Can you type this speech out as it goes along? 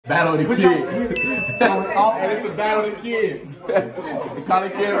Battle of the Kids. And it's the Battle of the Kids. The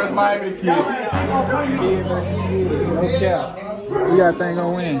Callofkidd versus Miamithekid. Kid versus kid. No cap. We got a thing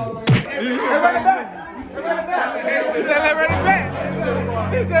gonna win. He said, let running back.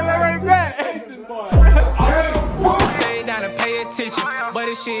 He said, let running back. Stay down and pay attention, but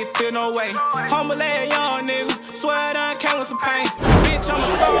this shit feel no way. Humble ass young nigga, swear I done came with some pain. Bitch, I'm a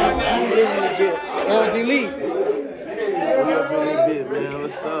star, nigga. Delete. We up in this bit, man.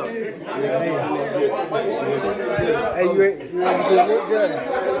 What's up? Hey, you ready to get lit, good?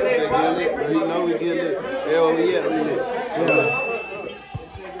 You know we get lit. Hell yeah, we lit.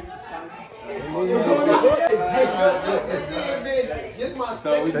 So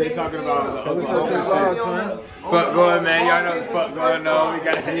we been talking about fuck going, man. Y'all know what the fuck going on. We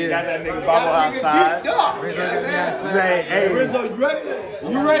got that nigga Babo outside. Say, hey, Rizzo, you ready?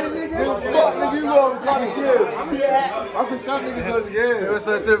 You ready, nigga? Fuck, nigga, you going to Callofkidd. I'm for sure niggas was good. What's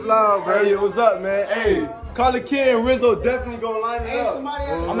up to the vlog, bro? Hey, what's up, man? Hey, Callofkidd and Rizzo definitely gonna line it up.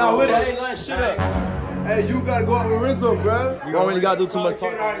 I'm not with it. I ain't line shit up. Hey, you gotta go out with Rizzo, bro. We don't really gotta do too much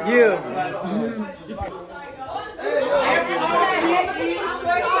talking. Yeah. That's what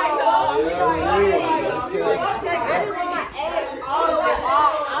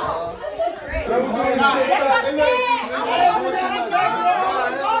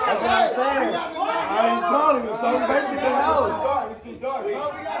I'm saying. I ain't told him, so we better get the house. It's dark,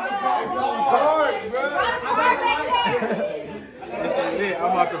 bro. This shit lit.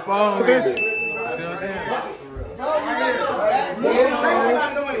 I'm off the phone with it. See what I'm saying?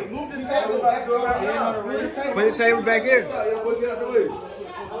 Put the table back here.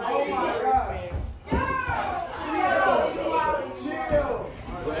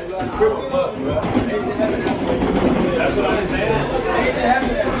 That's what I'm saying.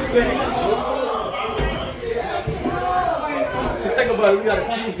 Just think about it. We got a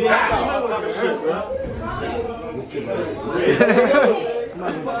TV. All type of shit, bro.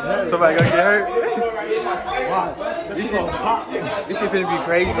 Somebody gonna get hurt? This shit finna be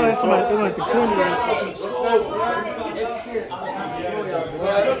crazy. Somebody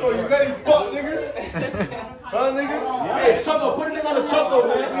You ready, fuck, nigga? Huh, nigga? Hey, Choco, put a nigga on the Choco,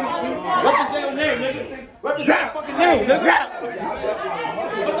 man. Represent your name, nigga. Represent your fucking name. Zap.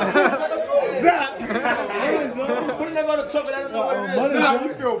 Zap. Put a nigga on the Choco. I don't know what it is. Zap,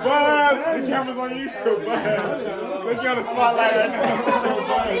 you feel bad. The camera's on you, you feel bad. Look you on the spotlight right now.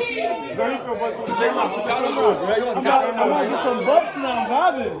 So you feel bad. They must have got him out, bro. You want to got him out. I want to get some bucks now,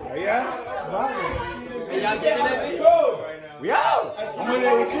 I'm vibing. Yeah? Hey, y'all getting that bitch? We out. I'm in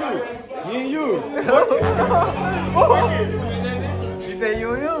there with you. Me and you. She said you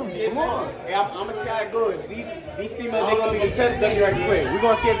and him. Come on. Hey, I'm gonna see how it goes. These females, they gonna be the test dummies right quick. We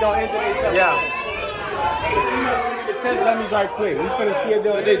gonna see if they'll enter their stuff. Yeah. Hey, the females gonna be the test dummies right quick. We finna see if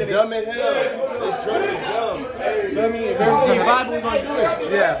they'll enter their dumb as hell. They drunk as dumb. You know what I mean? If everything vibe, we gonna do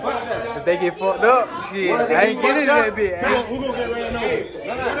it. Yeah. If they get fucked up, shit, I ain't getting that bit. Who gonna get ready to know?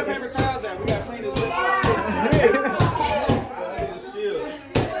 Where the paper towels at? We gotta clean this bitch.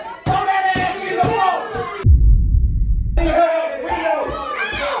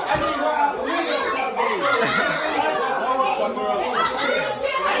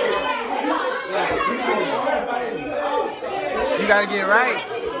 You gotta get right.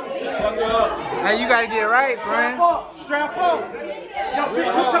 Hey, you gotta get right, friend. Strap up. Yo,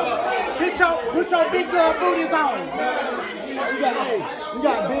 put your big girl booties on. You got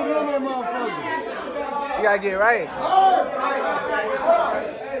big in that motherfucker. You gotta get right.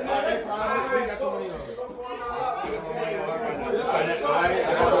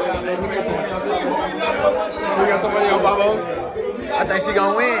 We got somebody on Babo. I think she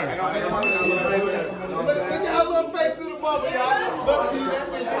gonna win. Look at her little face through the bubble, y'all. Look, that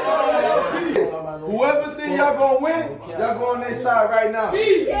bitch. Whoever think y'all gonna win, y'all go on their side right now.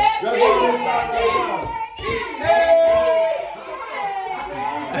 Y'all go on their side right now.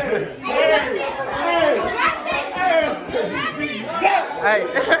 Hey.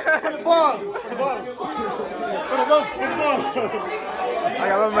 Put the ball. I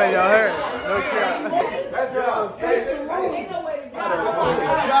got my money on her. No cap. That's what I was saying.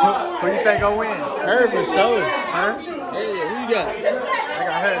 Who you think gonna win? Her for sure. Huh? Hey, who you got? I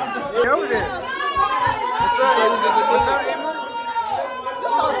got her. Hey, over there. What's up? What's up, Emma?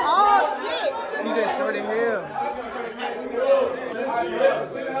 So tall, shit. You just short in here.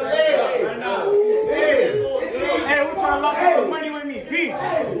 Hey, we trying to lock in some money with me, P.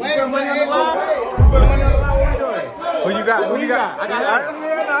 Who you got? Who you got? I got her.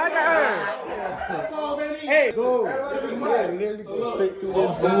 I got her. Hey, go. Straight through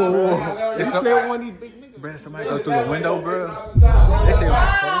this. It's one of these big niggas. Bro, somebody go through the window, bro. That shit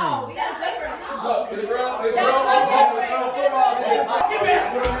was crazy.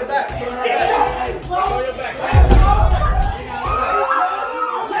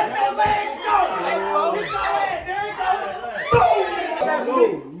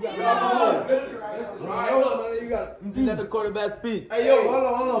 Let the quarterback speak. Hey, yo,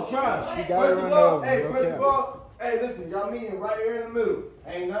 hold on, try. She got it run over. Hey, first of all, hey, listen, y'all meeting right here in the middle.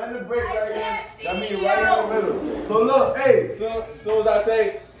 Ain't nothing to break right here. Y'all meeting right here in the middle. So look, hey, soon as I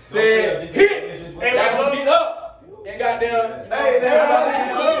say hit, y'all gonna get up. And goddamn, hey,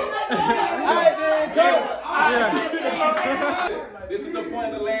 this is the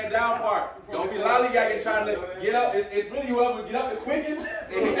point of the laying down part. Don't be lollygagging trying to get up. It's really whoever get up the quickest and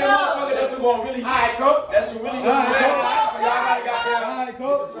hit that motherfucker. That's what's gonna really. All right, coach. That's what really gonna win. So y'all gotta goddamn. All right,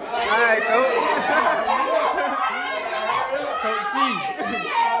 coach. All right, coach. Coach P.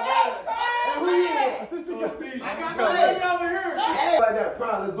 Assistant Coach P. I got my leg over here. Like that,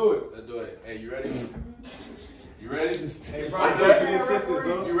 Prime. Let's do it. Let's do it. Hey, you ready? You ready? Hey, Prime,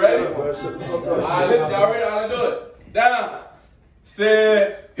 you ready? All right, listen, y'all ready? I'll do it. Down.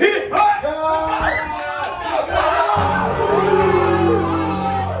 Set. Hit.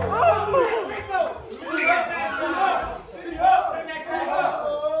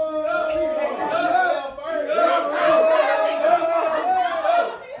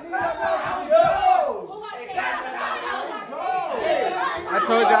 I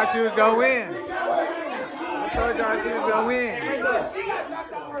told y'all she was gonna win. I told y'all she was gonna win.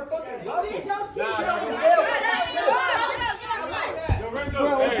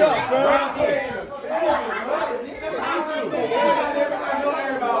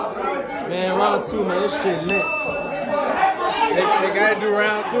 Man, round 2, man. This shit lit. They gotta do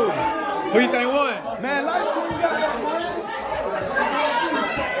round 2. Who you think won? Man, light school, you got that,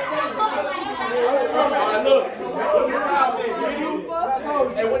 look, what the crowd think?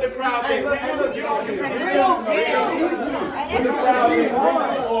 And what the crowd think? What the crowd think?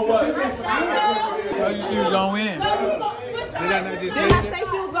 Or what? Told you she was gonna win. Did I not just Did I say she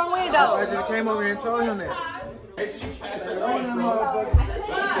was gonna win though? I just came over here and told him that. Hey,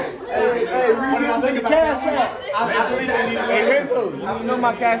 read the cash app. Hey, Rico, you know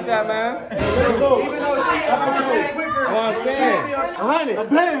my cash app, man. I'm saying. 100. A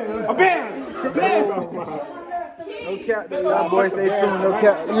band. No cap, y'all boys stay tuned. No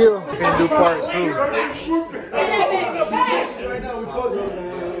cap. You can do part 2.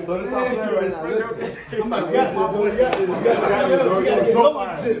 So this all right now. Listen, I'm about to get low with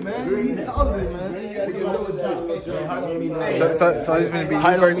shit, man. You taller than man. You gotta get low with shit. So it's gonna be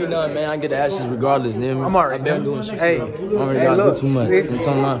Height don't mean nothing, man. I get the ashes regardless. I'm already I've been doing shit. Hey, I don't really gotta do too much. It's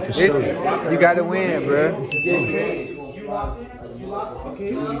online for sure. You gotta win, bro. Okay.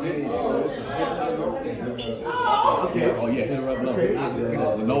 Oh yeah, hit her up low.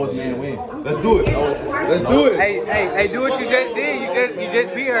 The lowest man win. Let's do it. Let's do it. Hey, do what you just did. You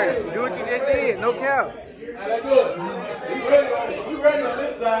just beat her. Do what you just did. No cap. Let's do it. You ready on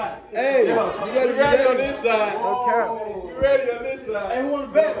this side? Hey, you ready on this side? No cap. You ready on this side? Hey, who want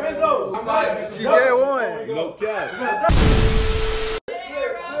to bet? Rizzo. She just won. No cap.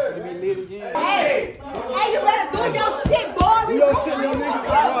 Hey, you better do your shit, boy. Do your shit, young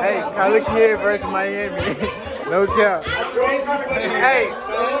nigga. Hey, Callofkidd versus Miami. No cap. Hey.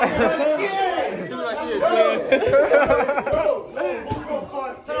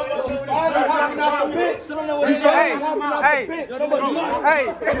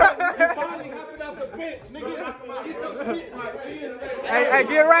 Hey,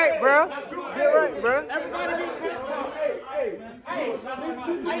 get right, bro. Get right, bro. Everybody get bent. Hey. This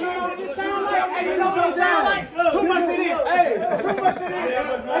sound like, hey, you know what it sound like? Too much it is. Hey, too much it is.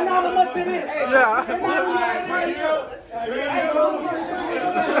 And not how much it is. Yeah.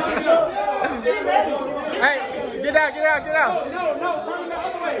 Hey, get out. No, turn the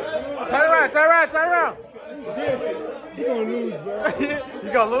other way. Turn around. You gonna lose, bro. You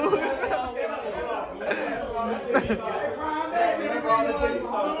gonna lose?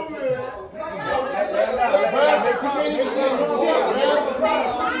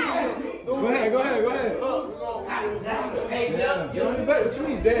 Go ahead. Hey, get on your back. What you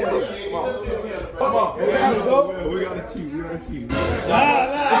mean, damn? Come on. We gotta cheat. Don't cheat.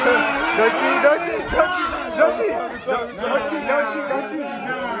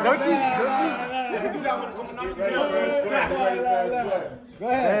 Go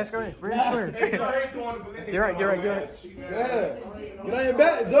ahead. Free square. Get right. Go ahead. Get on your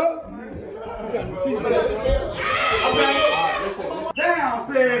back, Zo. I'm trying to cheat. Down,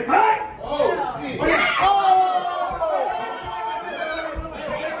 said, hey!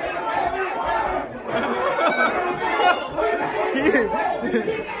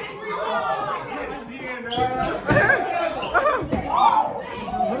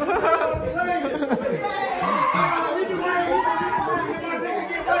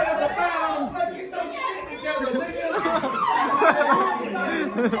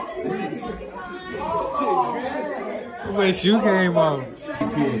 When shoe came on.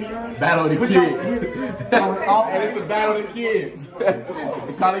 Battle of the kids. And it's the battle of the kids.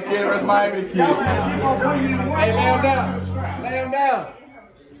 The Callofkidd versus Miamithekid. Hey, lay him down. Lay him down.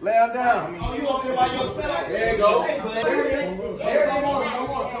 Lay him down. There you go.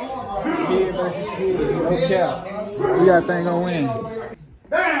 Kid versus kid. No cap. We got a thing gonna win.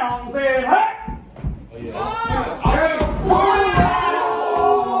 Down, said, hey!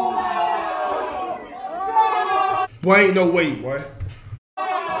 Boy, ain't no way, boy.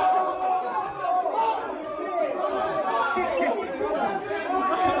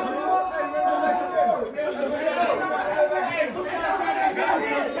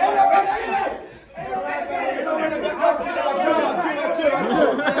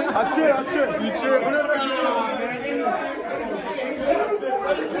 I chill. You chill.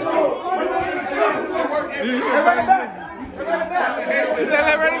 He said,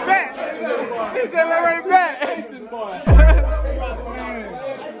 let ready back. He said, let ready back.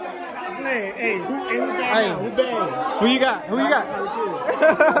 Hey, who you got? Who you got?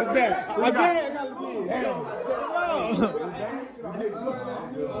 Who's bad? I got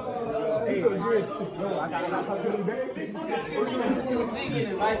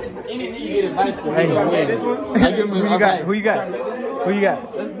Anything you get advice for. Hey, who you got? Who you got? Who you got?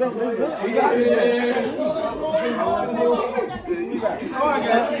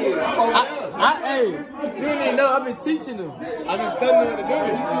 Hey, you don't even know. I've been teaching him. I've been telling him what to do.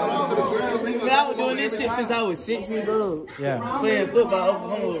 He too low to the ground. Man, I was doing this shit since I was 6 years old. Yeah. Playing football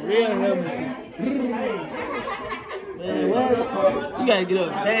Oklahoma with real helmets. Man, what? You gotta get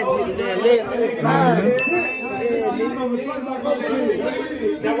up fast with the damn leg.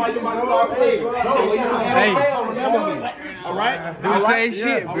 That's why you might start playing. Hey. Remember me. all right? Do the same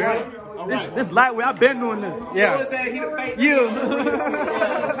shit, bro. This lightweight, I've been doing this. Yeah. You.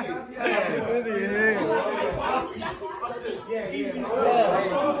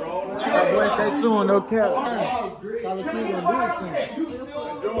 Boy, stay tuned, no cap. Can we get what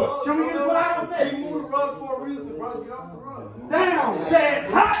I say? You move the rug for a reason, bro. Get off the rug. Down,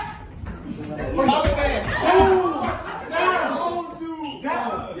 said, hot.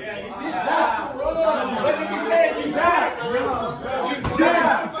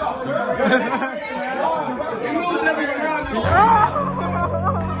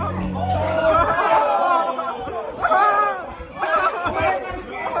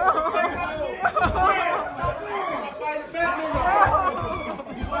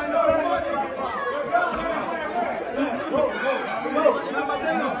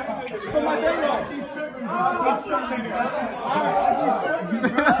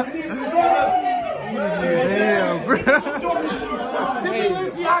 Damn, bro.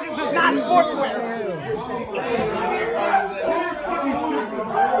 Balenciagas is not sportswear.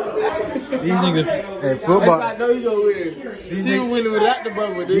 These niggas at football. I know you gonna win. See you winning without the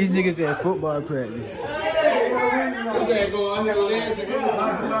bubble, These niggas at football practice. Go under the legs and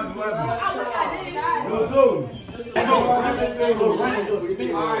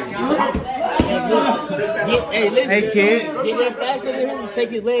Hey, listen. Hey, kid. Get that faster than him and take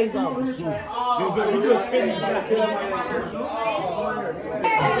his legs off.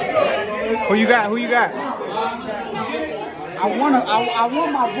 Who you got? Who you got? I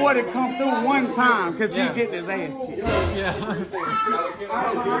want my boy to come through one time because he get his ass kicked. Yeah.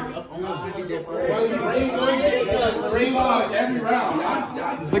 Every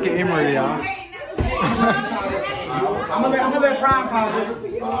round. Look at Emery, y'all. I'm gonna let Prime call this.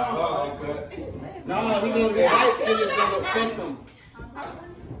 No, he gonna get ice and it's gonna affect him.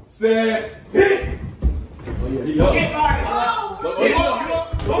 Set. Hit.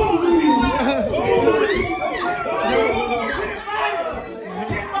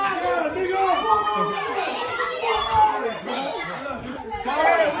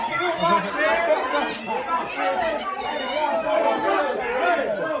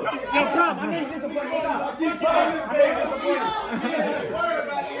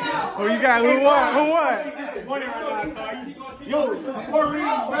 Who you got? Who won? Who won? Yo, before we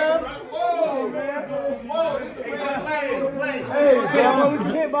man. Hey, man, we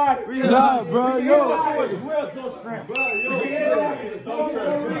can hit by it. Nah, bro, yo.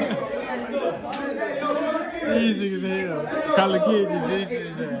 Easy as hell. Callofkidd just did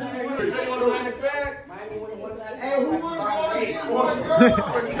his ass. Hey, who won?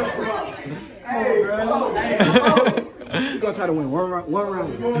 You're gonna try to win one round.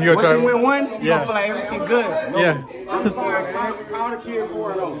 You gonna Once try you win one, you're Yeah. gonna feel like everything good. Yeah. I'm sorry, man. Call the kid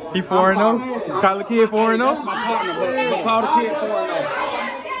 4-0. He 4-0? Callofkidd 4-0? That's my partner, but call the kid 4-0.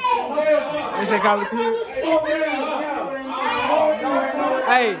 They say Callofkidd?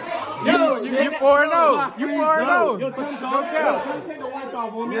 Hey, Yo, you 4-0. You 4-0. Yo, Don't count. take the watch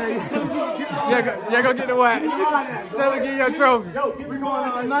off on me. Yeah, go get the watch. Tell her to get your trophy. Yo, we going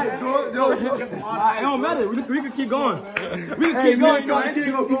all night, bro. Yo, it don't matter. We can keep going. We can keep going. Go all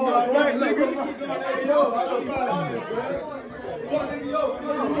night, nigga.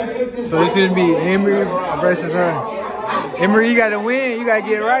 So this should be Emery versus her. Emery, you gotta win. You gotta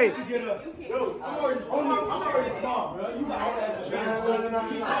get it right.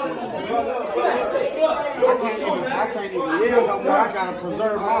 I can't even yell no more. I gotta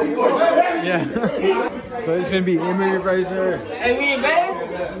preserve my voice. Yeah. So it's gonna be Emery versus her. Hey, we in bed?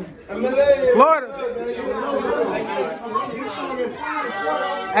 Florida.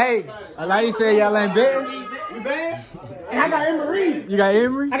 Hey, Alani said y'all ain't betting. We bad? And I got Emery. You got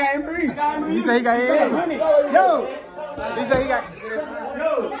Emery? I got Emery. You say he got Emery? Yo. He say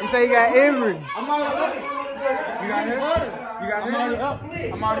he got Emery. I'm already up. You got him? You got him?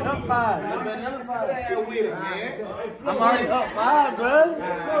 I'm already up 5. Let's bet another 5. I'm already up 5, bro.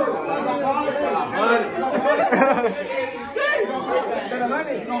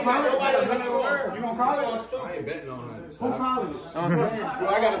 You gonna call it? I ain't betting on her. Who called it? I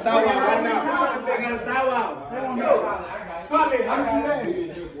got a thou out right now.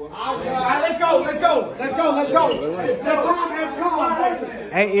 Alright, let's go. The time has come.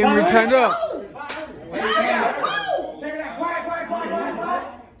 Hey, Emery turned up. Check it out. Quiet.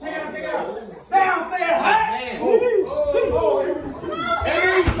 Check it out. Down, say it.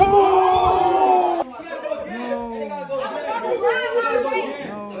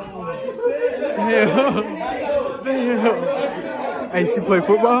 Hey, she play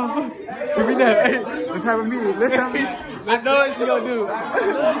football? Give me that. Hey, let's have a meeting. I know what she gonna do.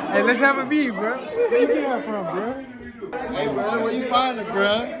 Hey, let's have a meeting, bro. Where you get her from, bro? Hey, bro, where you find her,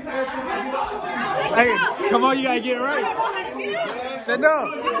 bro? Hey, come on, you gotta get it right. Stand up.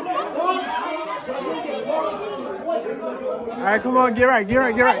 All right, come on, get right. Get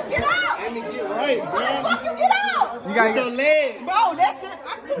out! Get right, bro. How the fuck you get out? You gotta get your legs. Bro, that shit.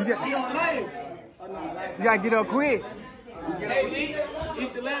 You gotta get up quick.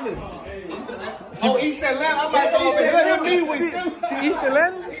 East Atlanta. Oh, East Atlanta. I'm about to go over here. East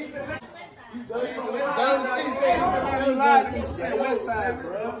Atlanta?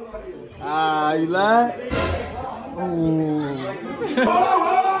 Ah, you lied? Ooh.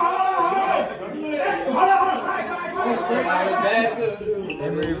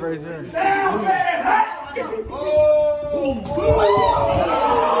 Emery versus her. Damn.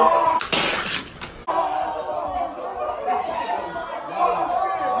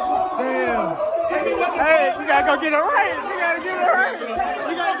 Hey, you gotta go get it right. You gotta get it right.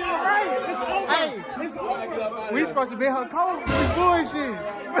 Hey, we supposed to be her coach. We bullshit.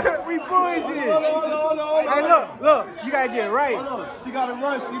 We bullshit. Hey, look. You gotta get it right. She gotta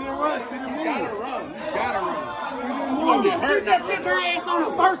run. She didn't run. She didn't move. You gotta run. She just sit her ass on a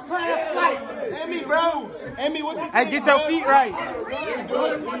first class flight. Emmy, bro. Emmy, what you Hey, get your feet right.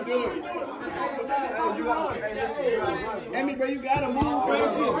 Emmy, bro, you gotta move, bro.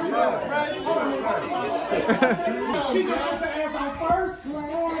 She just sit her ass on first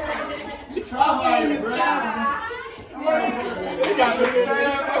class.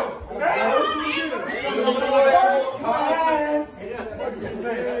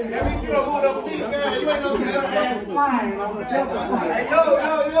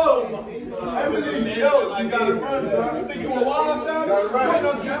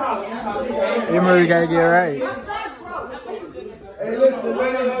 Emery gotta get it right. Hey, listen,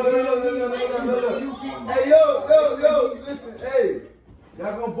 hey, yo, listen, hey.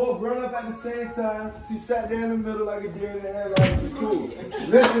 Y'all gonna both run up at the same time. She sat there in the middle like a deer in the headlights. It's cool.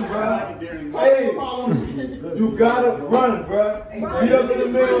 Listen, bro. Hey, you gotta run, bro. Be up in the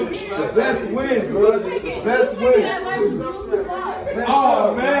middle. The best win, bro. The best win.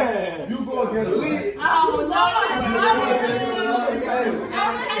 Oh, man. You go against Lee. Oh, no.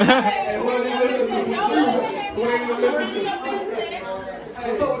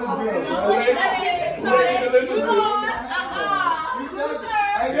 What's up with this girl, bro?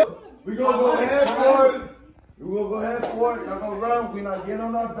 Hey, yo, we gonna go ahead for it. We gonna go ahead for it. Not gonna run. We not getting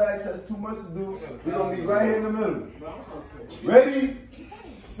on our back. That's too much to do. We gonna be right here in the middle. Ready,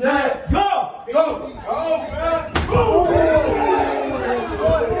 set, go, go. Oh, man.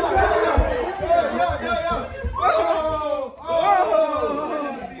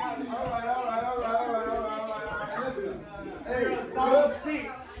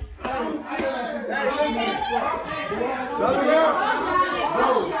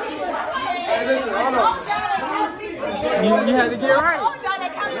 You had to get right.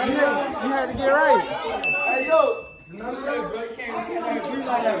 You had to get right. Hey, yo.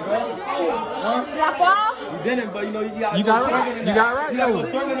 like that, bro. Huh? Did I fall? You didn't, but you know you got You got right. You got right. You got to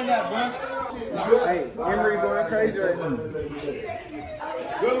stronger than that, bro. Hey, Emery going crazy right now.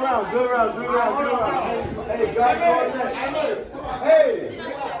 Good round, good round, good round, good round. Hey, guys, going next. Hey,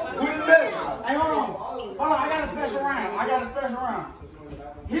 who's next? Hey, hold on. I got a special round.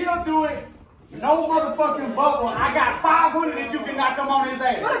 He'll do it. No motherfucking bubble. I got 500 if you can knock him on his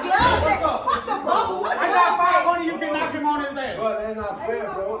ass. What a girl? What's the bubble? What a I got 500 you can knock him on his ass. Bro, that's not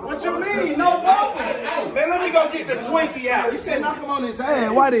fair, bro. What you mean? No bubble. Man, let me go get the Twinkie out. You said knock him on his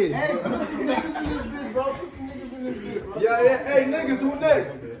ass. Why did? Hey, put some niggas in this bitch, bro. Put some niggas in this bitch. Yeah. Hey, niggas, who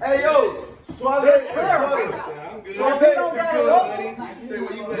next? Hey, yo. Suave.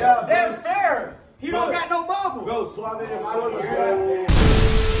 That's fair. He don't got no bubble. Go, Suave.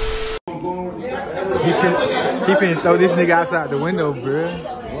 He finna throw this nigga outside the window, bro.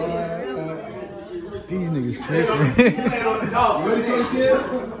 These niggas tripping. Ready,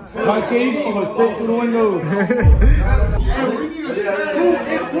 Callofkidd? Callofkidd, he goes straight through the window.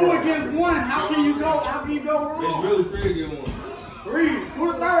 It's 2 against 1. How can you go wrong? It's really 3 against 1. 3.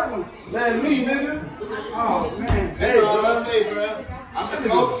 Who the third one? Man, me, nigga. Oh, man. Hey, bro. Say, bro. I'm the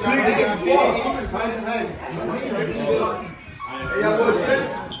coach. Hey, y'all boys straight?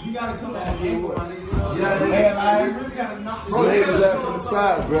 You gotta come back here, my nigga. Yeah, I really gotta knock this ladies out from the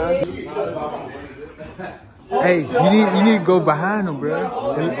side, bro. Hey, you need to go behind them,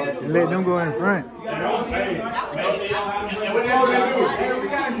 bro. And let them go in front.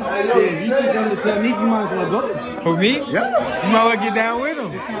 Shit, you teach them the technique, you might as well go. For me? Yep. You might as well get down with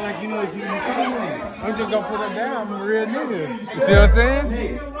them. It's not like you know what you're talking about. I'm just gonna put them down. I'm a real nigga. You see what I'm saying?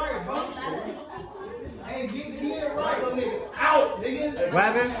 Hey, get kid right, out, nigga. What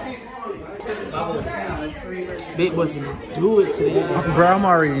happened? Big boy finna do it today. Bro, I'm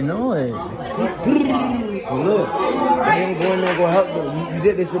already knowing. So look, I ain't going there go help them. You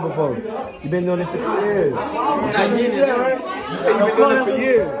did this shit before. You been doing this shit for years. I'm not getting in there. You been doing it for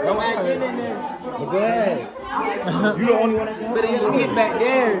years. I'm not getting in there. But go ahead. You the only one that can help. But let me get back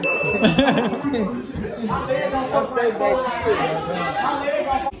there. I'm straight back to shit.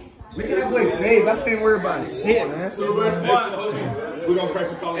 Look at this boy face. I ain't worried about shit, man. So the rest one. We're gonna pray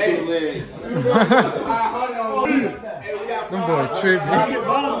for Callofkidd legs. Them boys tripping.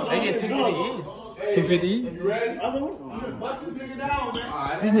 They get 250 in. 250? You ready?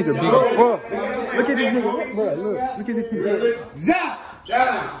 This nigga big as fuck. Look at this nigga. Bro, look. Look at this nigga. Zap!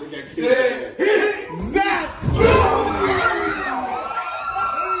 Zap!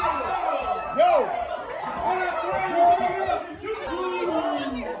 Yo!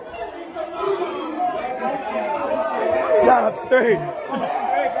 Stop straight.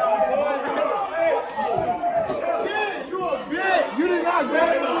 You did not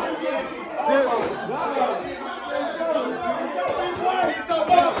get it.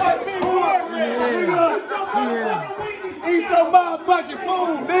 Eat some motherfucking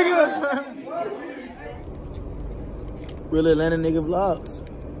food, nigga. Real Atlanta nigga vlogs.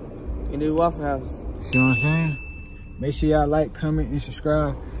 In the Waffle House. See what I'm saying? Make sure y'all like, comment, and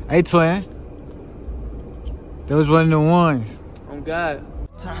subscribe. Hey, twin. Those one of the ones. Oh God.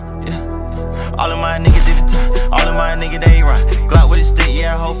 Yeah. All of my niggas did the time. All of my niggas they ain't right. Glock with a stick,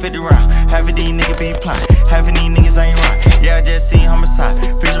 yeah, whole 50 round. Half of these niggas be plotting. Half of these niggas ain't right. Yeah, I just seen homicide.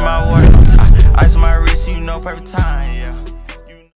 Freezing my water, I'm tired. Ice on my wrist, you know, perfect time, yeah.